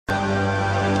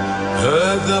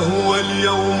هذا هو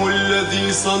اليوم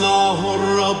الذي صنعه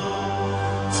الرب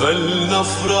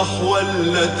فلنفرح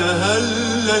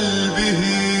ولنتهلل به.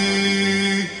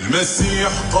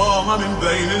 المسيح قام من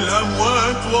بين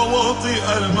الأموات ووطئ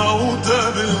الموت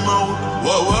بالموت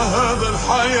ووهب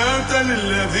الحياة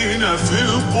للذين في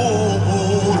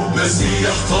القبور.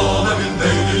 المسيح قام من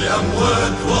بين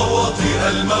الأموات ووطئ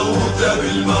الموت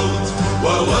بالموت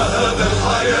ووهب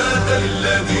الحياة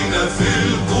للذين في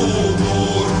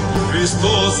القبور.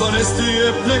 Χριστός Ανέστη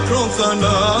έπνεκρον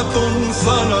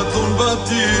θανάτων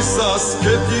βαπτίσας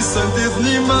και της εν τη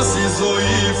μνήμας η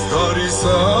ζωή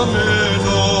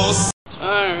ευχαρισάμενος.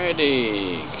 Alrighty,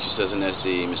 Christos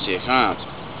Anέστη, Messiah.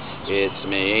 It's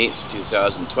May 8th,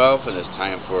 2012, and it's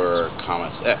time for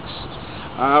Comments X.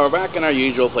 We're back in our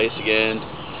usual place again,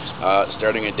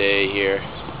 starting a day here.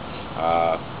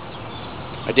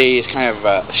 A day is kind of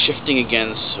shifting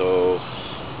again, so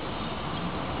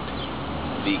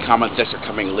the comment sects are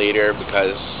coming later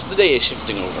because the day is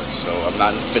shifting over. So I'm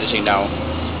not finishing now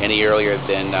any earlier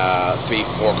than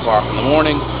 3-4 o'clock in the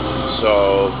morning. So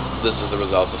this is the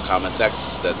result of comment sects.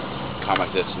 That comment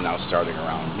sects is now starting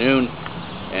around noon.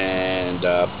 And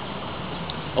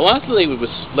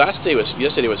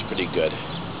yesterday was pretty good.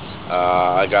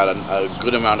 I got a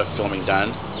good amount of filming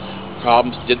done.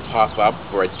 Problems did pop up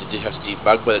where I did have to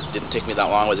debug, but it didn't take me that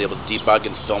long. I was able to debug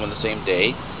and film in the same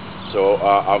day. So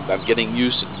I'm getting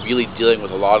used to really dealing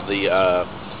with a lot of the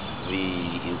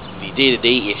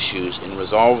day-to-day issues and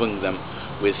resolving them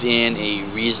within a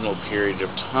reasonable period of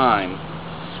time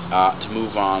to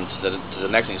move on to the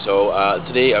next thing. So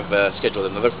today I've scheduled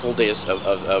another full day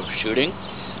of shooting,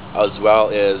 as well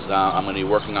as I'm going to be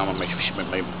working on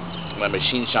my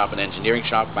machine shop and engineering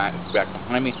shop back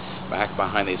behind me. Back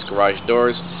behind these garage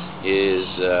doors is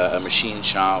a machine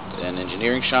shop and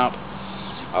engineering shop.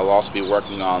 I'll also be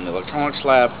working on the electronics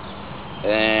lab,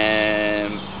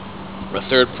 and the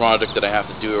third project that I have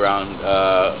to do around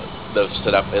the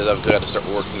setup is I've got to start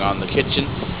working on the kitchen.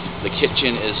 The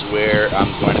kitchen is where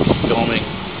I'm going to be filming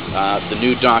the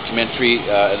new documentary.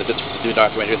 The new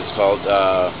documentary that's called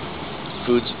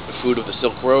Food of the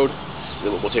Silk Road.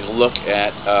 We'll take a look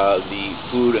at the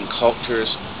food and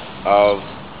cultures of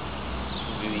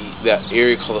that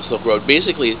area called the Silk Road.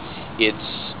 Basically,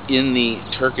 it's in the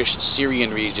Turkish-Syrian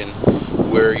region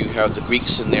where you have the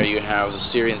Greeks in there, you have the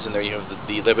Syrians in there, you have the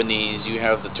Lebanese, you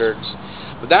have the Turks.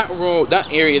 But that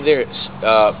area there,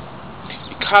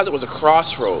 because it was a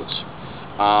crossroads,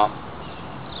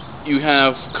 you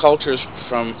have cultures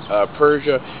from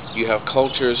Persia, you have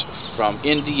cultures from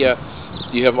India,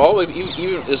 you have all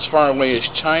even as far away as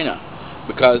China,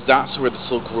 because that's where the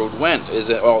Silk Road went.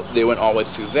 They went all the way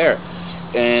through there.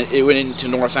 And it went into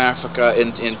North Africa,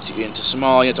 into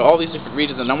Somalia, into all these different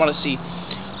regions, and I want to see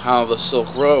how the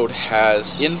Silk Road has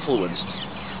influenced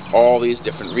all these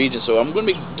different regions. So I'm going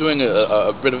to be doing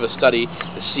a bit of a study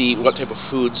to see what type of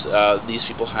foods these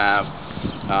people have,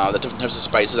 the different types of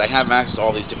spices. I have access to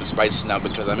all these different spices now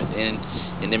because I'm in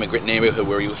an immigrant neighborhood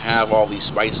where you have all these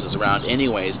spices around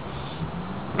anyways.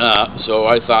 So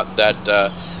I thought that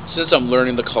since I'm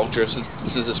learning the culture, since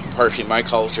it's partially my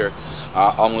culture,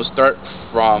 I'm going to start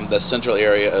from the central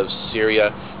area of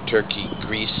Syria, Turkey,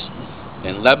 Greece,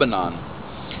 and Lebanon,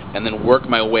 and then work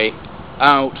my way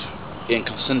out in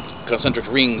concentric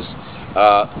rings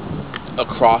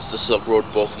across the Silk Road,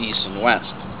 both east and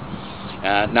west.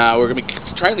 Now we're going to be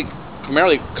trying to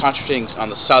primarily concentrating on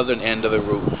the southern end of the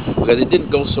route because it didn't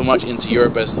go so much into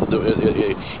Europe as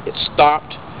it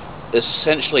stopped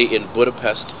essentially in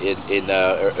Budapest.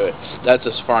 That's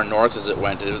as far north as it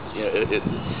went. As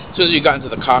soon as you got into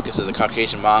the Caucasus, the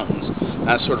Caucasian Mountains,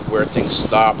 that's sort of where things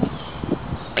stopped.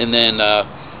 And then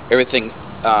everything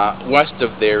west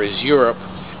of there is Europe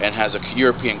and has a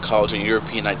European culture and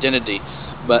European identity.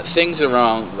 But things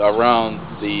around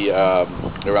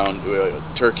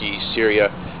Turkey,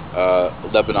 Syria,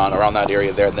 Lebanon, around that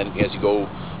area there, and then as you go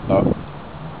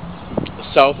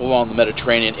south along the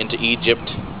Mediterranean into Egypt,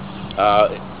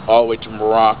 all the way to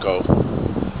Morocco,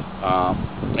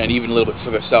 and even a little bit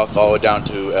further south, all the way down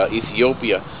to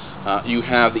Ethiopia, you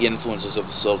have the influences of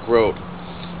the Silk Road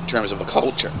in terms of the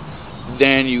culture.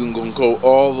 Then you can go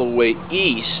all the way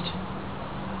east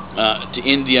to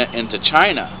India and to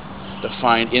China to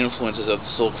find influences of the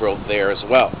Silk Road there as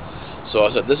well. So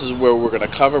I said this is where we're going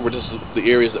to cover. This is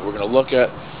the areas that we're going to look at.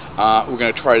 We're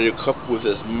going to try to cook with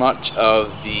as much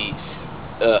of the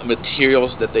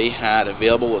materials that they had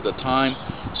available at the time,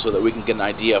 so that we can get an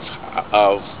idea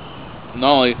of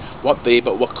not only what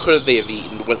could they have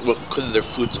eaten, what could their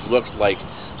foods have looked like,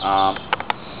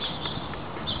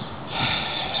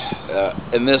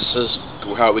 and this is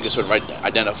how we can sort of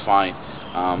identify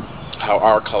how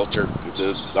our culture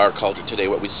our culture today,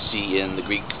 what we see in the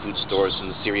Greek food stores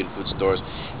and the Syrian food stores,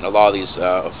 and a lot of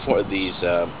these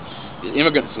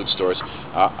immigrant food stores,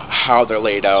 how they're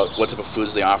laid out, what type of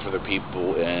foods they offer their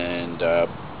people, and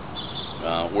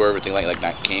where everything like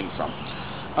that came from.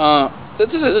 This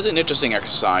is an interesting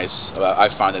exercise. I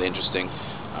find it interesting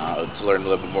to learn a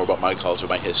little bit more about my culture,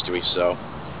 my history. So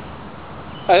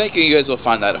I think you guys will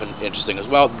find that interesting as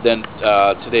well. Then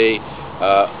today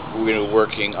we're going to be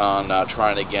working on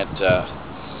trying to get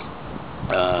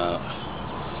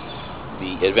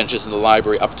the Adventures in the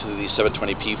Library up to the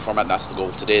 720p format. That's the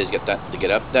goal today, is get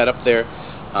that up there.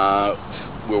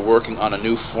 We're working on a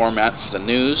new format for the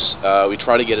news. We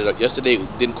tried to get it up yesterday.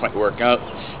 It didn't quite work out.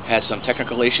 Had some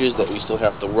technical issues that we still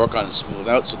have to work on and smooth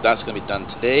out. So that's going to be done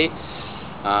today.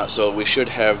 So we should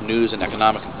have news and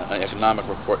economic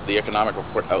report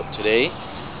out today.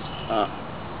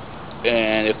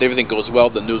 And if everything goes well,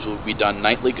 the news will be done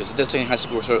nightly, because this thing has to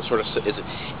be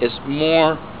it's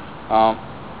more.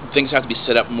 Things have to be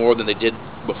set up more than they did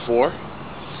before,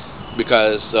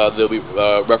 because there'll be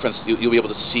reference. You'll be able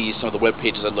to see some of the web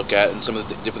pages I look at and some of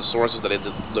the different sources that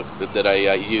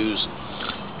I use,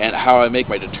 and how I make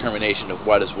my determination of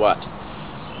what is what.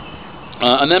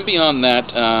 And then beyond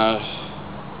that,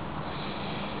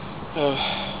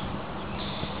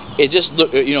 it just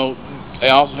I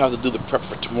also have to do the prep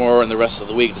for tomorrow and the rest of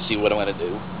the week to see what I'm going to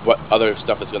do, what other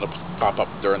stuff is going to pop up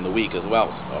during the week as well.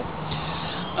 So.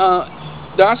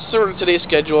 That's sort of today's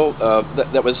schedule.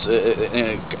 That was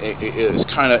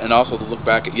kind of, and also to look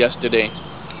back at yesterday.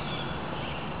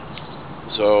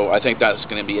 So I think that's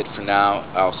going to be it for now.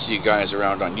 I'll see you guys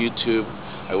around on YouTube.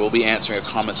 I will be answering your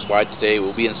comments live today.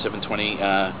 We'll be in 720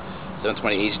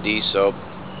 HD. So,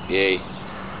 yay!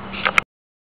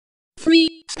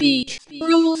 Free speech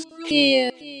rules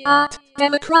here at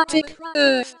Democratic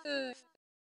Earth.